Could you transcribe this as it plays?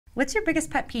What's your biggest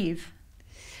pet peeve?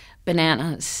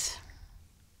 Bananas.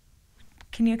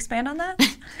 Can you expand on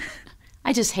that?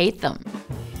 I just hate them.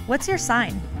 What's your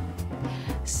sign?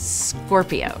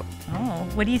 Scorpio. Oh,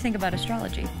 what do you think about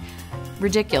astrology?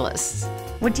 Ridiculous.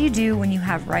 What do you do when you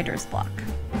have writer's block?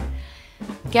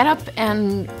 Get up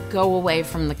and go away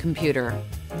from the computer.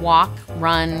 Walk,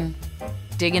 run,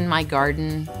 dig in my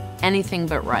garden, anything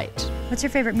but write. What's your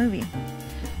favorite movie?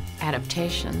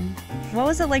 Adaptation. What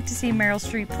was it like to see Meryl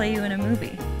Streep play you in a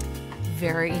movie?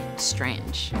 Very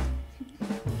strange.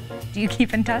 Do you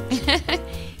keep in touch?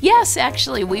 Yes,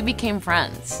 actually, we became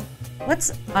friends.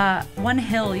 What's one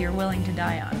hill you're willing to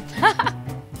die on?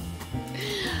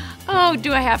 Oh,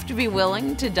 do I have to be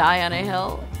willing to die on a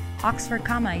hill? Oxford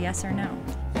comma, yes or no?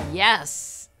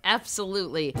 Yes,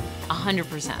 absolutely,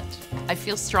 100%. I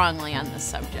feel strongly on this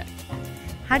subject.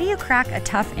 How do you crack a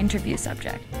tough interview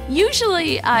subject?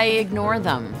 Usually I ignore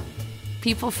them.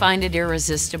 People find it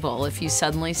irresistible if you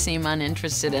suddenly seem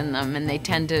uninterested in them, and they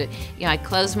tend to, I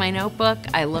close my notebook,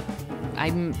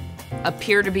 I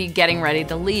appear to be getting ready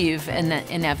to leave, and then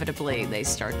inevitably they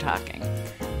start talking.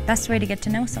 Best way to get to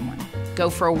know someone? Go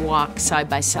for a walk side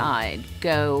by side.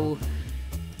 Go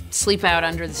sleep out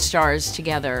under the stars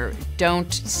together.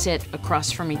 Don't sit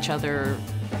across from each other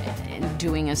and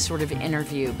doing a sort of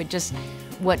interview, but just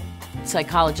what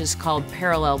psychologists call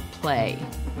parallel play.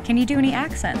 Can you do any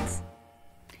accents?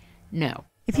 No.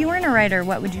 If you weren't a writer,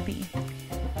 what would you be?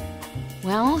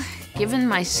 Well, given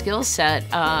my skill set,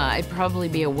 I'd probably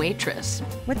be a waitress.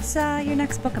 What's your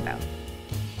next book about?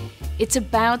 It's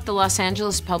about the Los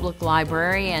Angeles Public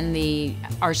Library and the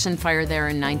arson fire there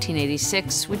in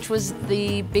 1986, which was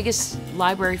the biggest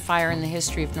library fire in the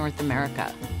history of North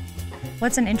America.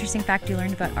 What's an interesting fact you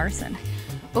learned about arson?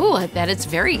 Oh, that it's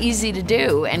very easy to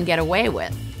do and get away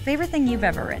with. Favorite thing you've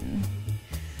ever written?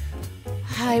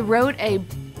 I wrote a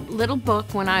little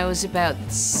book when I was about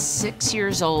 6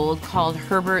 years old called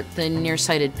Herbert the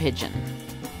Nearsighted Pigeon.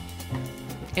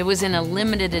 It was in a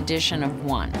limited edition of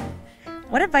one.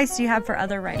 What advice do you have for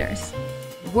other writers?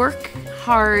 Work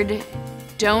hard.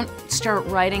 Don't start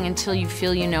writing until you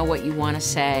feel you know what you want to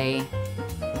say.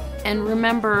 And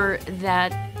remember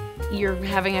that you're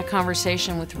having a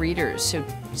conversation with readers,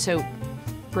 so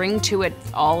bring to it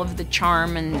all of the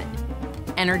charm and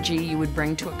energy you would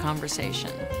bring to a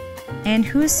conversation. And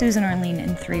who is Susan Orlean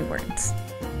in 3 words?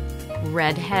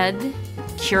 Redhead,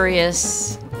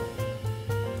 curious,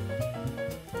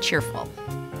 cheerful.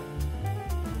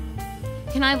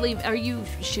 Can I leave? Are you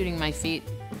shooting my feet?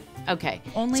 Okay.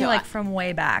 Only so like from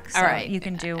way back, so all right. you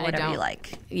can do whatever you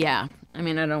like. Yeah. I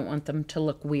mean, I don't want them to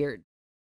look weird.